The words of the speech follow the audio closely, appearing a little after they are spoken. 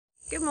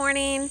Good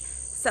morning.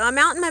 So I'm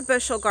out in my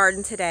Bushel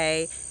garden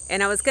today,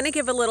 and I was going to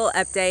give a little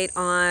update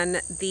on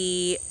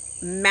the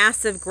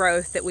massive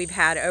growth that we've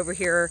had over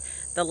here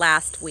the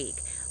last week.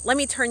 Let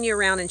me turn you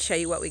around and show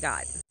you what we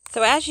got.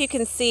 So as you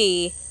can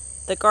see,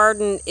 the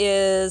garden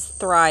is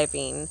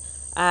thriving.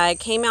 I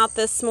came out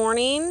this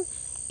morning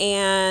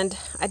and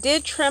I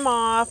did trim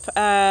off,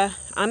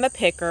 I'm a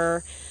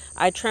picker,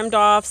 I trimmed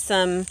off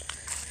some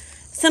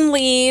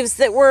leaves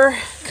that were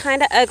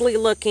kind of ugly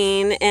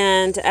looking,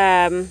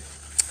 and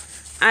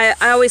I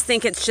always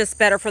think it's just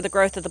better for the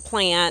growth of the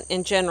plant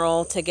in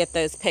general to get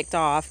those picked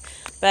off.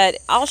 But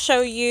I'll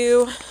show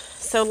you.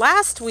 So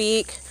last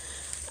week,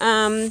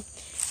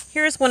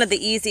 here's one of the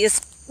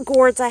easiest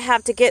gourds I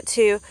have to get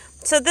to.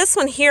 So this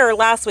one here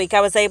last week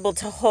I was able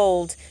to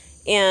hold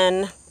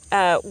in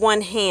one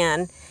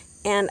hand,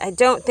 and I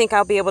don't think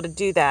I'll be able to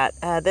do that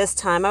this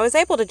time. I was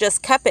able to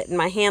just cup it in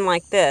my hand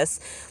like this.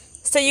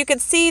 So you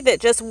could see that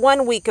just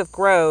 1 week of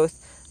growth,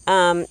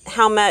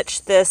 how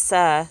much this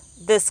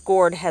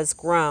gourd has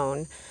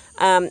grown.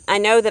 I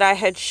know that I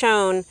had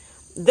shown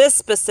this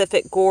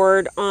specific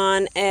gourd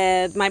on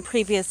my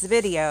previous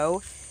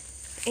video,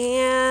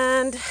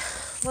 and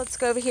let's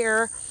go over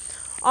here.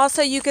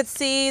 Also, you could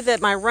see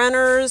that my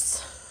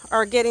runners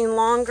are getting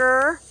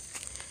longer,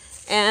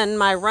 and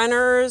my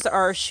runners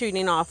are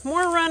shooting off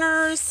more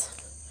runners,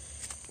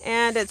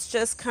 and it's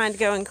just kind of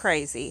going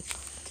crazy.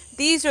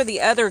 These are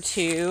the other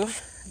two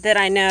that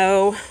I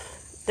know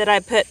that I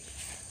put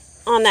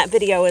on that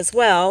video as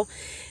well.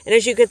 And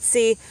as you could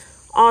see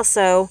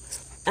also,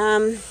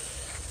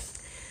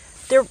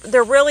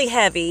 they're really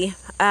heavy.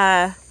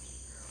 I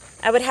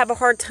would have a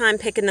hard time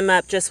picking them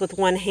up just with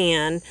one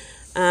hand.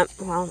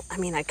 Well, I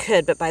mean I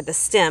could, but by the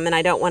stem, and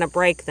I don't want to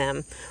break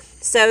them.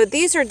 So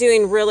these are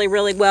doing really,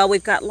 really well.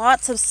 We've got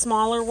lots of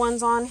smaller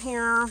ones on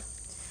here.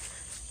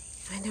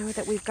 I know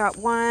that we've got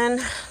one.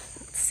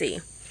 Let's see.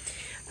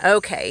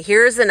 Okay,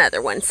 here's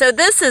another one. So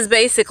this is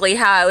basically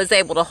how I was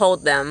able to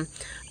hold them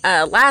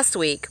last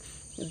week,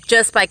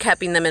 just by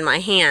cupping them in my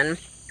hand.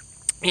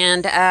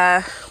 And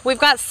we've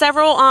got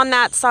several on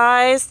that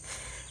size.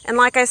 And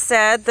like I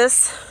said,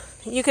 this,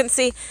 you can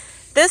see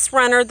this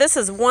runner, this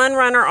is one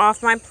runner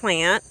off my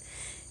plant.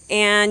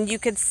 And you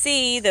could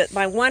see that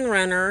my one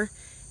runner,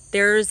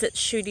 there's it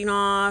shooting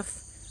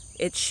off.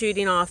 It's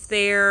shooting off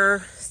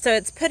there. So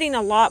it's putting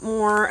a lot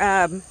more,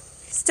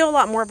 still a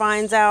lot more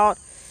vines out.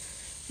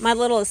 My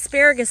little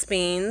asparagus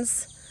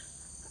beans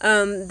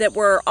that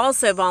were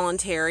also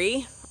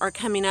voluntary are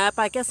coming up.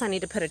 I guess I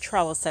need to put a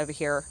trellis over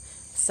here.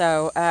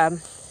 So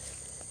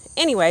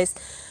anyways,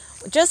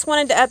 just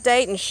wanted to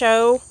update and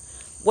show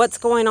what's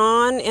going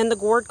on in the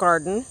gourd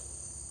garden.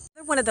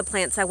 One of the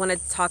plants I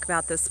wanted to talk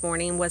about this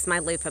morning was my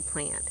luffa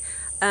plant.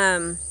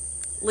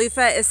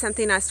 Luffa is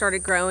something I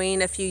started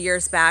growing a few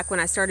years back when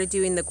I started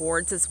doing the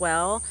gourds as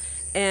well.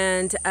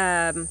 And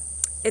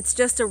it's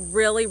just a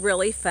really,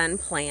 really fun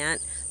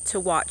plant to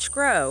watch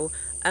grow.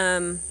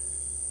 A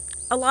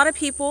lot of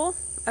people,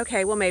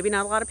 okay, well maybe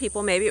not a lot of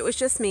people, maybe it was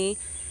just me,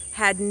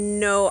 had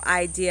no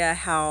idea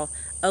how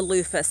a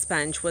luffa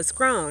sponge was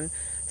grown.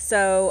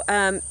 So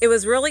it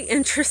was really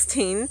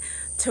interesting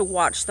to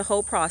watch the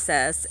whole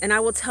process, and I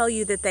will tell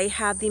you that they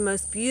have the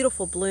most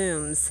beautiful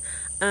blooms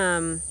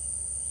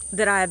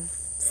that I've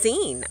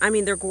seen. I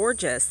mean, they're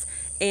gorgeous,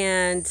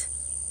 and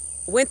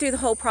went through the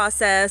whole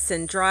process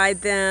and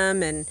dried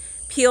them and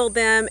peeled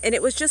them, and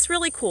it was just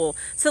really cool.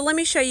 So let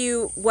me show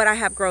you what I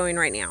have growing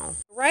right now.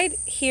 Right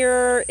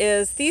here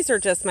is, these are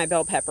just my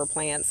bell pepper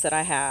plants that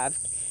I have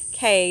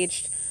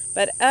caged,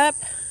 but up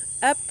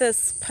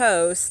this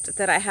post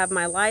that I have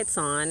my lights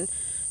on,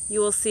 you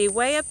will see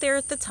way up there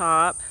at the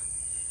top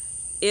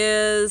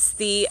is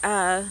the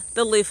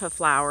luffa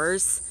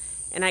flowers,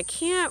 and I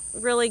can't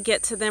really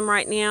get to them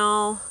right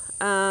now,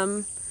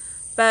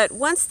 but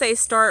once they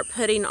start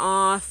putting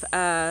off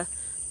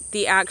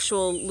the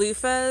actual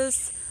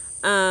luffas,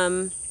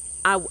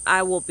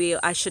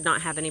 I should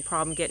not have any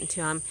problem getting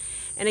to them.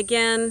 And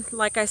again,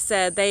 like I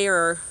said,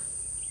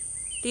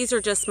 these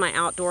are just my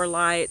outdoor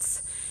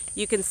lights.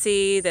 You can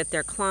see that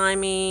they're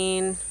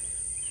climbing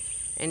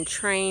and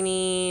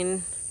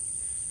training,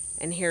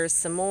 and here's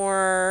some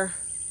more,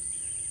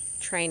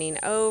 training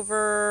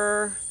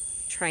over,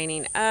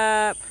 training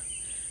up.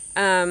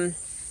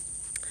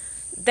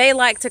 They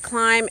like to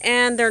climb,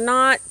 and they're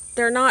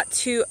not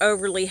too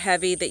overly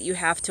heavy that you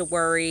have to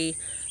worry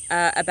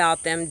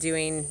about them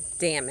doing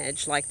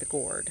damage like the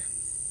gourd.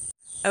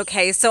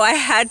 Okay, so I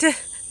had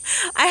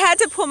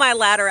to pull my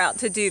ladder out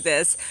to do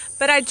this,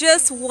 but I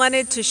just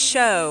wanted to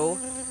show,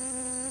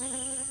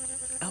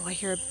 oh, I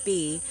hear a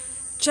bee,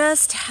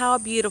 just how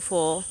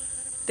beautiful.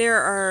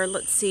 There are,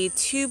 let's see,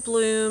 2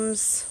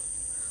 blooms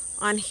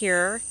on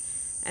here,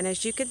 and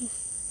as you can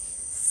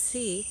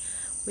see,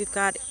 we've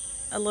got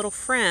a little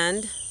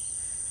friend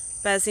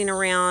buzzing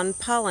around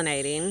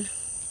pollinating.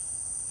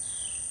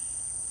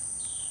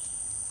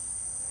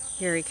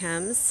 Here he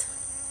comes.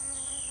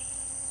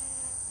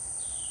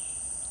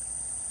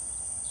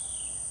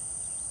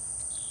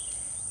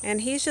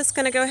 And he's just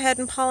going to go ahead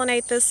and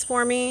pollinate this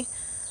for me.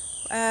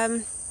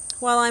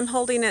 while I'm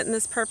holding it in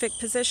this perfect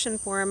position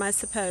for him, I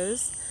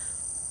suppose.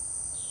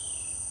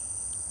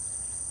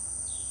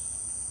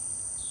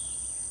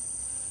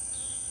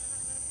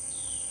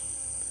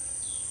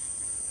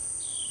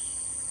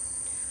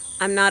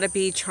 I'm not a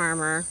bee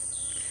charmer.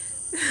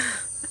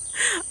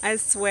 I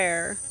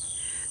swear.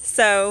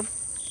 So,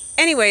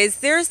 anyways,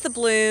 there's the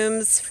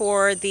blooms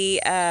for the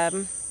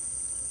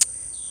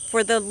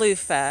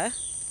luffa.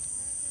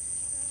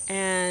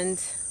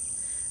 And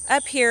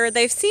up here,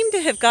 they seem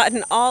to have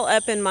gotten all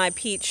up in my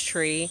peach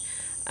tree.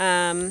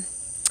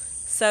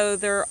 So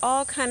they're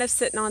all kind of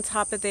sitting on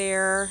top of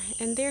there.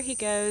 And there he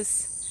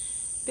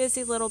goes.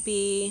 Busy little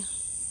bee.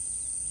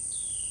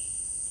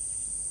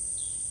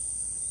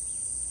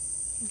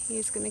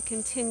 He's going to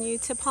continue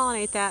to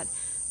pollinate that.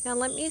 Now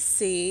let me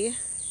see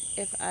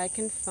if I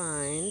can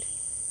find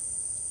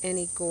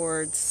any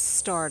gourds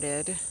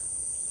started.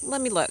 Let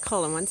me look.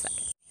 Hold on one second.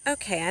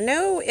 Okay, I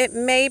know it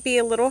may be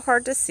a little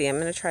hard to see. I'm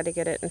going to try to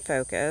get it in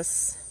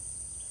focus.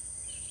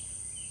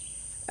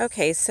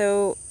 Okay,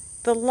 so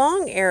the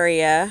long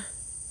area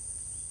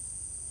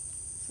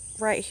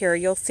right here,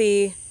 you'll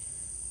see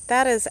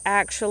that is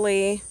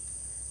actually,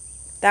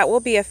 that will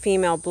be a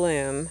female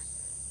bloom.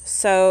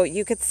 So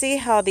you could see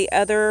how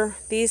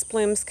these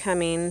blooms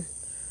coming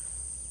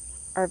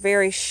are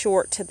very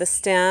short to the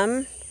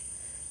stem,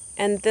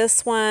 and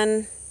this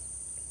one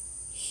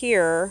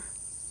here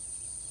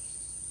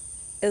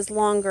is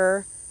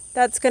longer.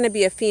 That's going to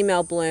be a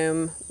female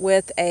bloom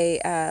with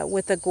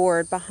a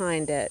gourd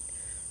behind it.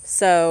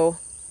 So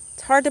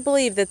it's hard to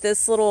believe that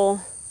this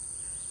little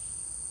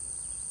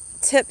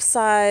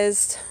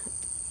tip-sized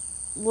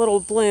little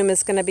bloom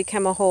is going to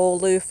become a whole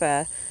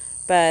luffa,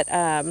 but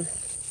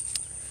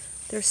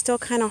they're still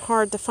kind of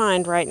hard to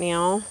find right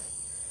now.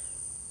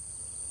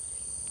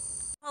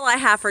 All I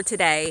have for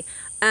today.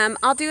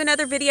 I'll do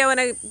another video in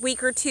a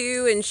week or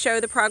two and show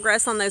the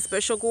progress on those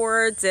bushel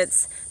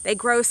gourds. They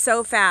grow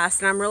so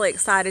fast, and I'm really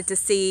excited to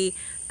see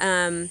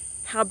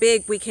how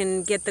big we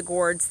can get the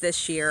gourds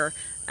this year,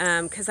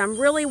 because I'm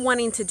really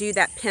wanting to do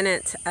that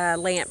pennant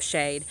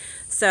lampshade.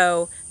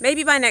 So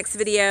maybe by next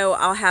video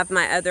I'll have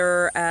my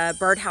other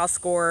birdhouse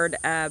gourd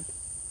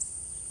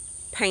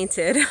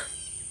painted.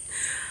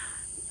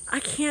 I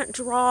can't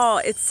draw.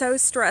 It's so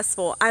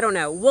stressful. I don't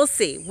know. We'll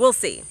see. We'll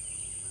see.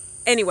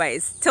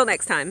 Anyways, till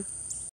next time.